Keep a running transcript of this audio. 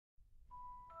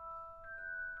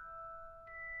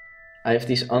I have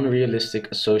these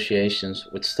unrealistic associations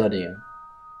with studying,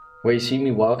 where you see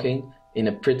me walking in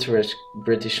a picturesque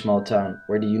British small town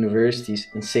where the university is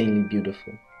insanely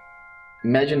beautiful.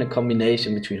 Imagine a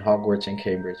combination between Hogwarts and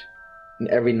Cambridge, and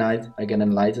every night I get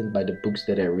enlightened by the books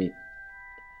that I read.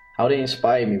 How they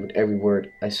inspire me with every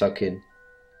word I suck in,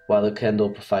 while the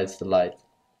candle provides the light.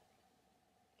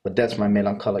 But that's my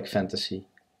melancholic fantasy.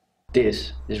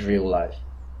 This is real life.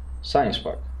 Science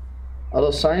Park.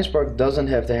 Although Science Park doesn't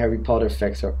have the Harry Potter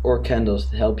factor or candles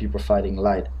to help you providing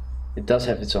light, it does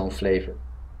have its own flavor.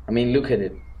 I mean, look at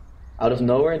it. Out of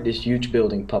nowhere, this huge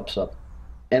building pops up.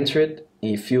 Enter it,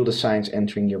 and you feel the science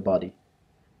entering your body.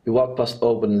 You walk past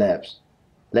open labs.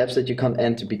 Labs that you can't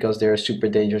enter because there are super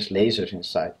dangerous lasers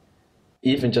inside.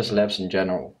 Even just labs in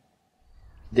general.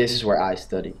 This is where I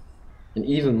study. An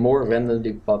even more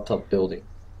randomly popped up building,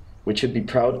 which should be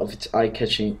proud of its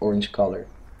eye-catching orange color.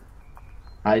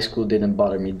 High school didn't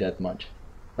bother me that much,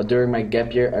 but during my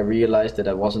gap year I realized that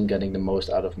I wasn't getting the most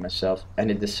out of myself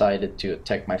and it decided to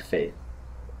attack my faith.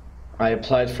 I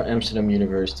applied for Amsterdam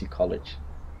University College.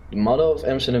 The motto of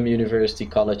Amsterdam University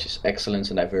College is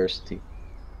excellence and diversity.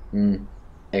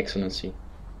 Excellency.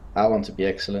 I want to be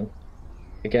excellent.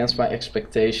 Against my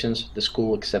expectations, the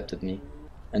school accepted me,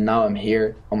 and now I'm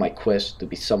here on my quest to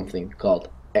be something called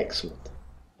excellent.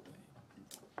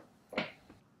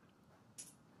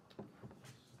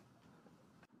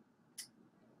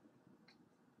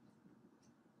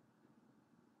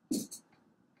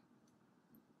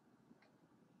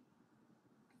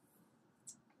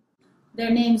 Their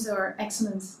names are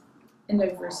excellent in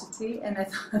diversity, and I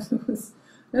thought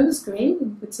that was great,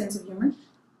 and good sense of humor.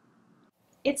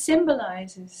 It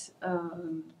symbolizes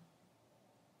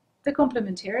the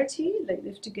complementarity. They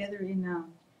live together in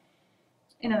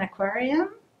an aquarium.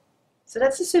 So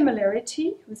that's the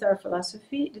similarity with our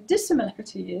philosophy. The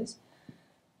dissimilarity is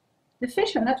the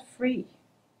fish are not free.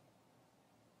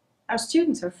 Our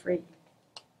students are free.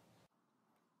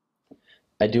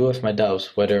 I do have my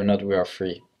doubts whether or not we are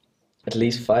free. At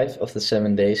least 5 of the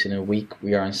 7 days in a week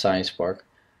we are in Science Park,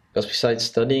 because besides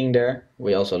studying there,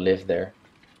 we also live there.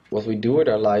 What we do with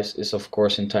our lives is of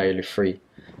course entirely free,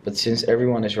 but since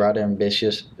everyone is rather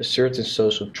ambitious, a certain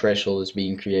social threshold is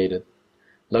being created.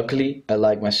 Luckily, I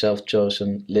like my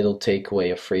self-chosen little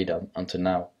takeaway of freedom until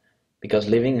now, because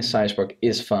living in Science Park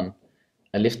is fun.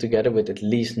 I live together with at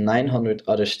least 900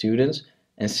 other students,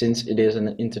 and since it is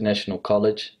an international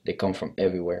college, they come from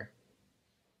everywhere.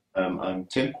 I'm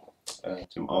Tim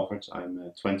Alfred.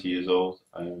 I'm 20 years old.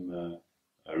 I'm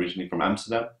originally from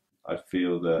Amsterdam. I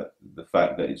feel that the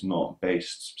fact that it's not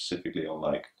based specifically on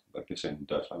like they say in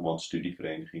Dutch, like one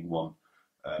studievereniging, one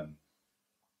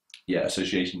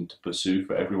association to pursue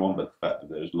for everyone, but the fact that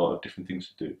there's a lot of different things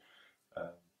to do, I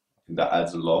think that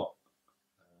adds a lot,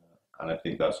 and I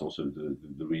think that's also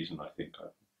the reason I think I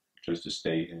chose to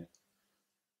stay here.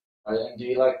 And do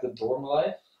you like the dorm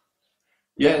life?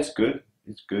 Yeah, it's good.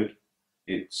 It's good.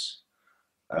 It's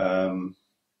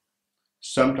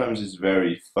sometimes it's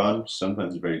very fun,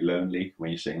 sometimes it's very lonely.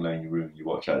 When you're sitting alone in your room, you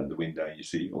watch out of the window and you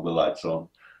see all the lights on,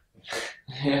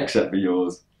 except for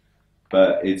yours.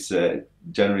 But it's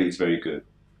generally it's very good.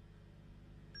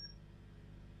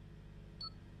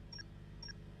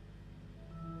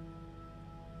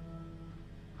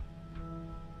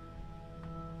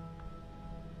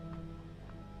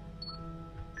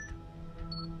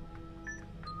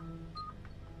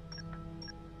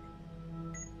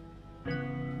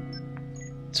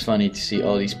 It's funny to see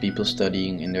all these people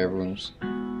studying in their rooms.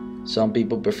 Some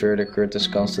people prefer their curtains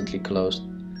constantly closed,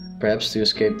 perhaps to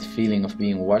escape the feeling of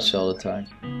being watched all the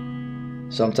time.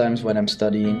 Sometimes when I'm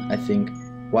studying, I think,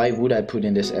 why would I put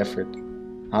in this effort?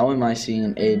 How am I seeing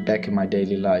an A back in my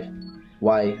daily life?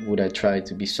 Why would I try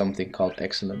to be something called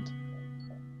excellent?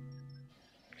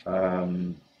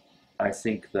 I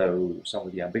think though some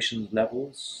of the ambition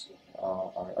levels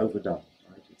are overdone.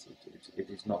 Right? It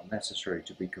is not necessary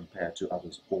to be compared to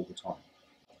others all the time.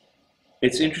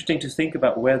 It's interesting to think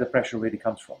about where the pressure really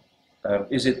comes from.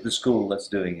 Is it the school that's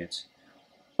doing it?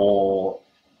 Or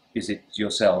is it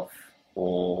yourself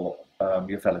or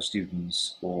your fellow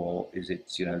students? Or is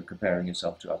it, comparing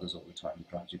yourself to others all the time that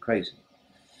drives you crazy?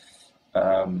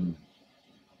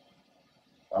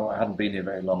 I hadn't been here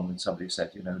very long when somebody said,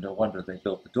 no wonder they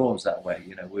built the dorms that way.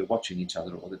 We're watching each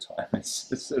other all the time.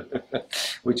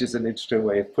 Which is an interesting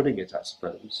way of putting it, I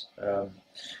suppose. And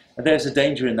there's a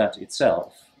danger in that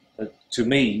itself. To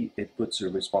me, it puts a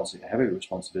heavy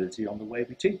responsibility on the way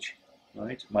we teach.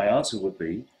 Right? My answer would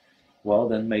be, well,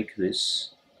 then make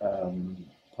this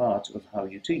part of how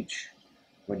you teach.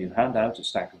 When you hand out a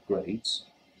stack of grades,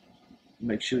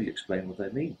 make sure you explain what they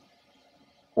mean.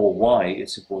 or why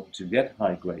it's important to get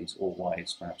high grades, or why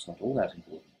it's perhaps not all that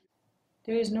important.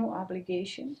 There is no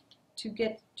obligation to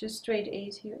get just straight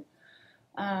A's here,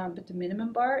 but the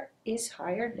minimum bar is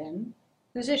higher than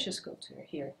the Zisjescultuur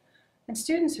here. And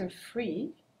students are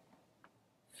free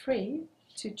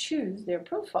to choose their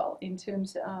profile in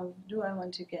terms of, do I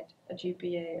want to get a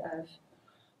GPA of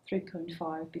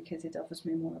 3.5 because it offers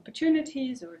me more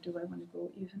opportunities, or do I want to go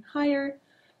even higher?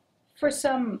 For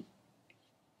some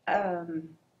it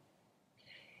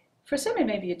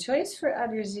may be a choice, for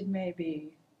others it may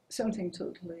be something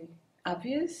totally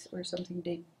obvious or something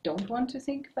they don't want to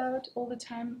think about all the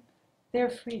time. They're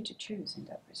free to choose in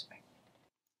that respect.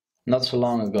 Not so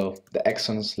long ago, the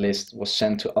Excellence List was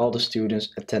sent to all the students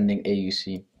attending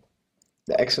AUC.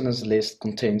 The Excellence List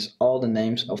contains all the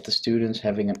names of the students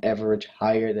having an average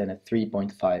higher than a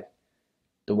 3.5.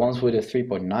 The ones with a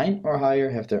 3.9 or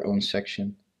higher have their own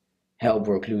section. Hell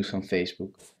broke loose on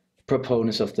Facebook.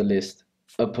 Proponents of the list,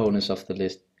 opponents of the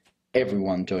list,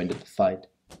 everyone joined the fight.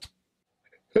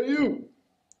 Hey you!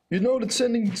 You know that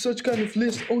sending such kind of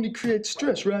list only creates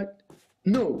stress, right?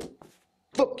 No.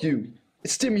 Fuck you. It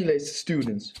stimulates the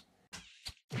students.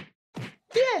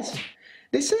 Yes!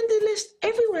 They send the list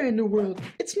everywhere in the world.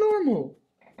 It's normal.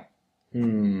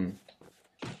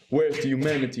 Where's the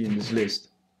humanity in this list?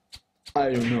 I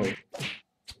don't know.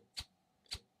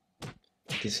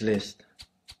 This list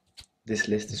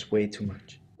is way too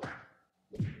much.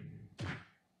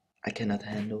 I cannot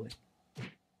handle it.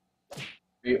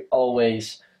 We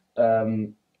always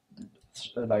like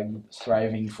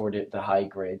striving for the high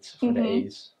grades, for the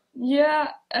A's.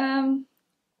 Yeah, I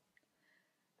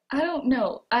don't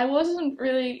know. I wasn't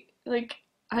really, like,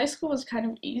 high school was kind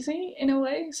of easy in a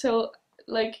way, so,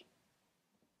 like,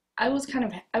 I was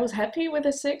happy with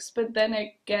a 6, but then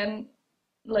again,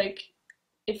 like,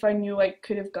 if I knew I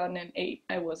could have gotten an 8,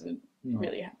 I wasn't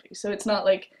really happy. So it's not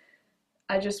like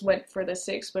I just went for the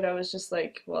 6, but I was just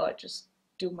like, well, I just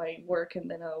do my work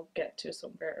and then I'll get to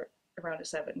somewhere around a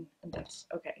 7, and that's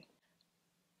okay.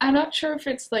 I'm not sure if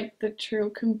it's like the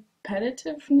true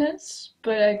competitiveness,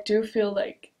 but I do feel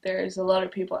like there's a lot of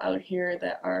people out here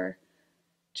that are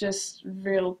just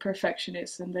real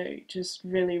perfectionists and they just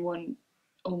really want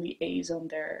only A's on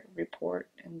their report,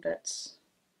 and that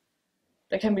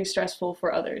can be stressful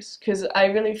for others. Because I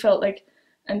really felt like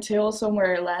until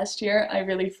somewhere last year, I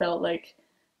really felt like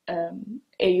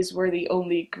A's were the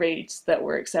only grades that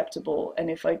were acceptable, and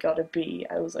if I got a B,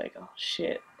 I was like, oh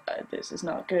shit, this is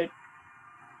not good.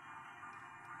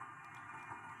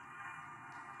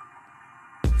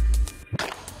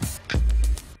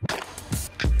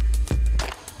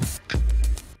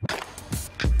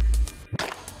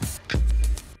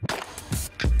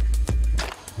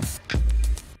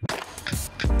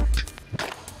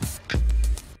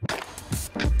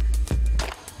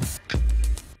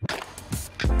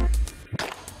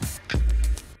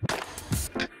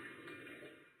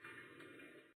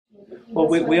 Well,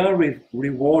 we are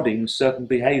rewarding certain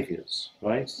behaviours,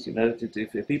 right? You know,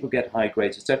 if people get high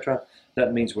grades, etc.,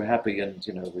 that means we're happy, and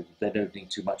you know they don't need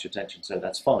too much attention, so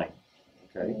that's fine.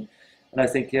 Okay, and I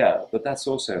think but that's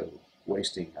also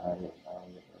wasting our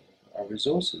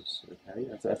resources. Okay,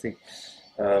 I think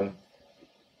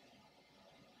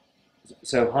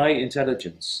so. High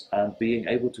intelligence and being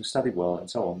able to study well and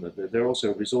so on. There are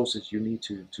also resources you need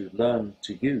to learn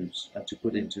to use and to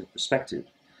put into perspective.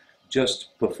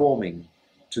 Just performing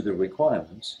to the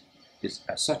requirements is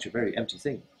such a very empty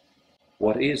thing.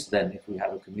 What is then if we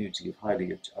have a community of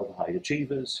high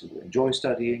achievers who enjoy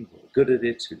studying, who are good at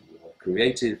it, who are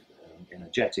creative,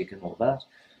 energetic and all that,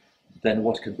 then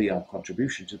what can be our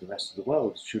contribution to the rest of the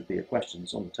world should be a question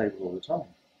that's on the table all the time.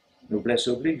 Noblesse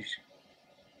oblige.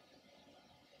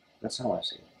 That's how I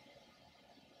see it.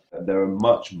 There are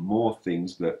much more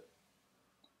things that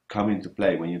come into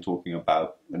play when you're talking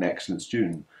about an excellent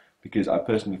student. Because I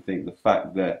personally think the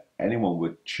fact that anyone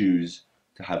would choose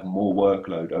to have more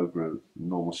workload over a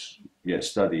normal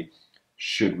study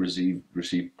should receive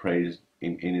praise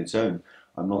in its own.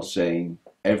 I'm not saying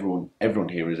everyone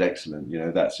here is excellent. You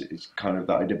know, it's kind of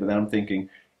that idea. But then I'm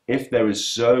thinking, if they're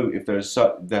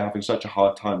having such a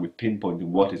hard time with pinpointing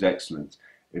what is excellent,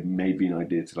 it may be an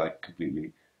idea to like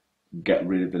completely get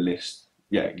rid of the list.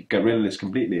 Yeah, get rid of the list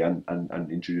completely and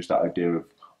introduce that idea of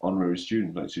honorary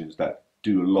students, like students that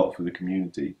do a lot for the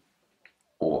community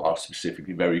or are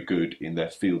specifically very good in their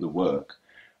field of work,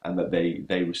 and that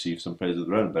they receive some praise of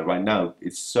their own. But right now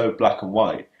it's so black and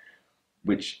white,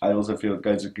 which I also feel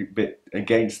goes a bit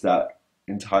against that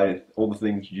all the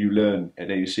things you learn at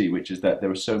AUC, which is that there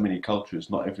are so many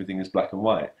cultures, not everything is black and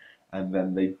white, and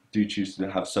then they do choose to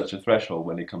have such a threshold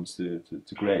when it comes to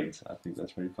grades. I think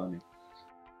that's very funny.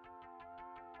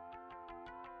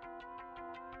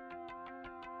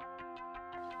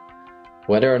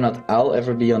 Whether or not I'll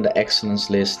ever be on the excellence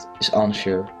list is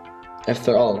unsure.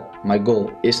 After all, my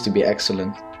goal is to be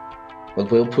excellent.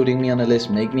 But will putting me on the list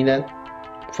make me that?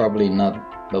 Probably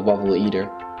not, but what will either?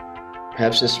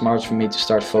 Perhaps it's smart for me to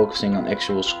start focusing on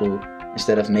actual school,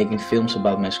 instead of making films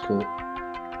about my school.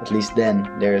 At least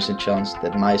then there is a chance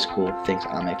that my school thinks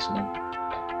I'm excellent.